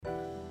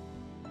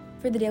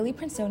For the Daily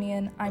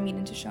Princetonian, I'm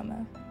Eden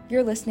Tashoma.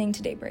 You're listening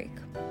to Daybreak.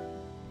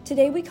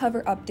 Today we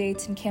cover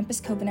updates in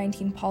campus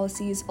COVID-19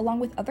 policies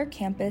along with other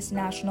campus,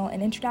 national,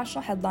 and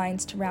international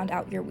headlines to round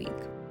out your week.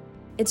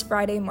 It's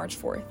Friday,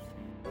 March 4th.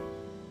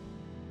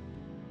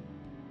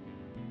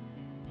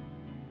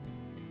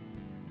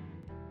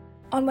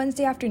 On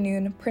Wednesday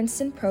afternoon,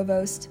 Princeton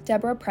Provost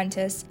Deborah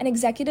Prentice and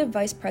Executive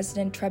Vice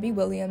President Treby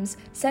Williams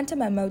sent a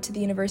memo to the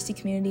university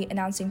community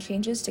announcing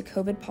changes to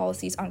COVID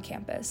policies on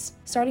campus.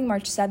 Starting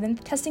March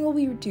 7th, testing will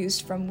be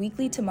reduced from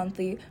weekly to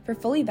monthly for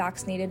fully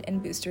vaccinated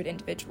and boosted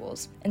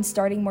individuals. And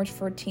starting March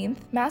 14th,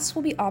 masks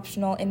will be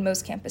optional in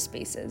most campus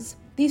spaces.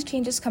 These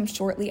changes come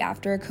shortly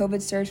after a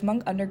COVID surge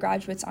among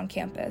undergraduates on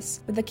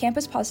campus, with the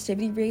campus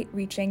positivity rate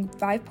reaching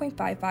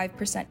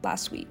 5.55%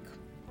 last week.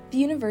 The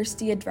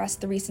university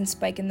addressed the recent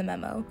spike in the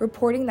memo,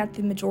 reporting that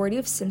the majority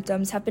of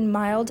symptoms have been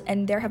mild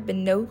and there have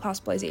been no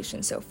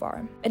hospitalizations so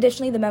far.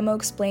 Additionally, the memo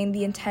explained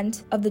the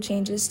intent of the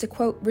changes to,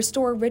 quote,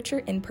 restore a richer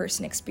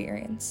in-person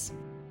experience.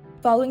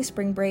 Following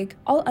spring break,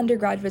 all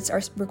undergraduates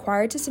are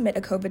required to submit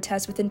a COVID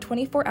test within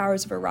 24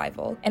 hours of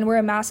arrival and wear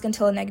a mask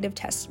until a negative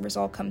test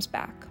result comes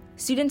back.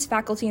 Students,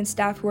 faculty, and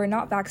staff who are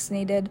not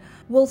vaccinated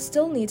will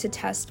still need to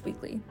test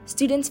weekly.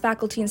 Students,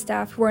 faculty, and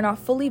staff who are not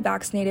fully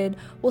vaccinated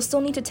will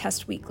still need to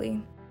test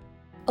weekly.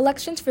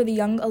 Elections for the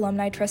Young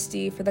Alumni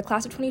Trustee for the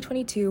class of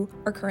 2022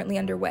 are currently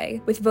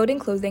underway, with voting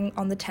closing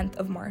on the 10th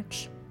of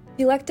March.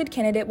 The elected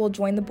candidate will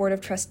join the Board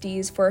of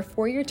Trustees for a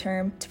 4-year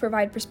term to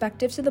provide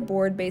perspective to the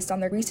board based on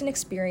their recent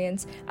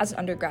experience as an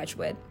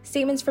undergraduate.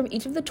 Statements from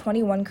each of the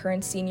 21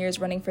 current seniors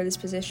running for this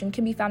position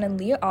can be found in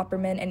Leah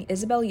Opperman and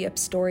Isabel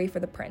Yip's story for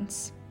the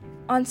Prince.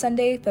 On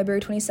Sunday, February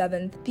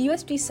 27th, the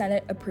USG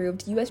Senate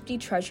approved USG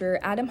Treasurer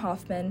Adam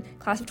Hoffman,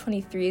 Class of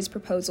 23's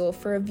proposal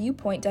for a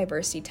Viewpoint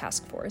Diversity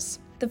Task Force.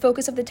 The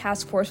focus of the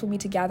task force will be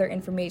to gather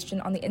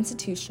information on the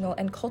institutional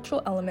and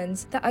cultural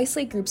elements that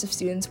isolate groups of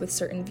students with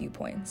certain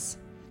viewpoints.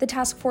 The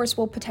task force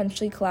will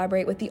potentially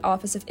collaborate with the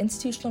Office of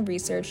Institutional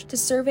Research to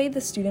survey the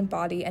student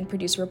body and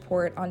produce a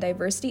report on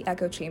diversity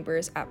echo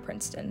chambers at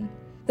Princeton.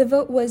 The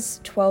vote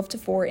was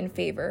 12-4 in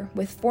favor,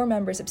 with 4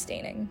 members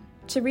abstaining.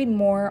 To read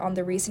more on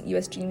the recent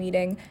USG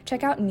meeting,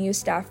 check out news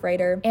staff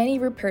writer Annie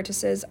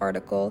Rupertus's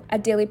article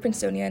at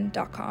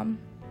dailyprincetonian.com.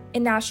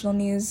 In national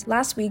news,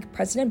 last week,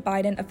 President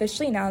Biden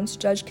officially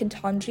announced Judge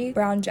Ketanji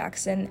Brown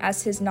Jackson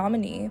as his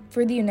nominee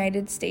for the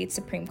United States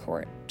Supreme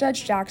Court.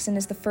 Judge Jackson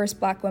is the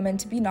first Black woman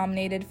to be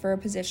nominated for a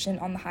position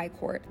on the High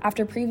Court,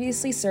 after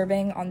previously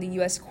serving on the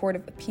U.S. Court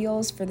of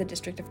Appeals for the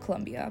District of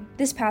Columbia.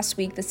 This past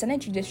week, the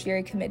Senate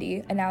Judiciary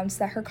Committee announced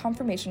that her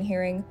confirmation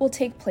hearing will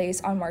take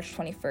place on March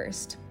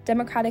 21st.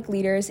 Democratic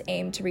leaders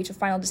aim to reach a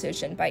final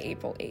decision by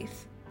April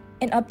 8th.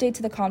 An update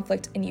to the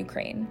conflict in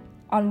Ukraine.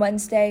 On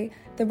Wednesday,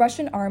 the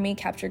Russian army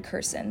captured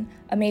Kherson,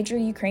 a major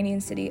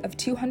Ukrainian city of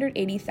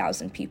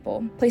 280,000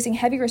 people, placing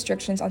heavy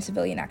restrictions on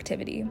civilian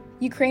activity.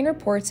 Ukraine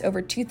reports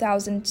over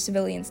 2,000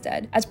 civilians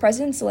dead, as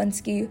President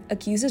Zelensky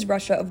accuses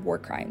Russia of war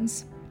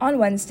crimes. On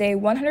Wednesday,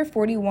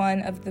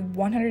 141 of the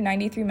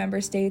 193 member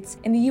states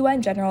in the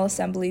UN General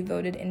Assembly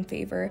voted in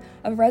favor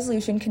of a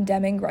resolution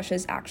condemning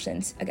Russia's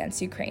actions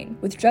against Ukraine,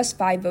 with just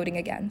 5 voting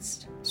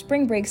against.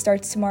 Spring break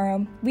starts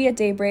tomorrow. We at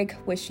Daybreak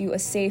wish you a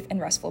safe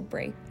and restful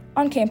break.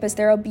 On campus,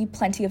 there will be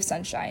plenty of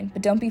sunshine,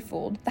 but don't be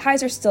fooled. The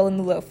highs are still in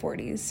the low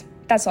 40s.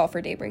 That's all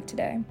for Daybreak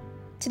today.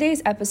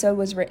 Today's episode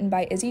was written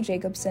by Izzy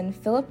Jacobson,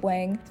 Philip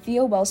Wang,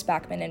 Theo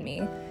Wells-Backman, and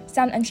me,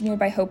 sound engineered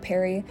by Hope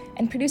Perry,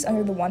 and produced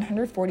under the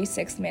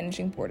 146th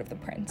Managing Board of the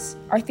Prince.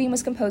 Our theme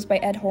was composed by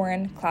Ed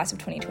Horan, Class of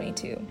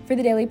 2022. For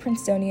the Daily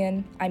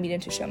Princetonian, I'm Eden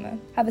Tashoma.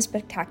 Have a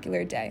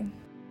spectacular day.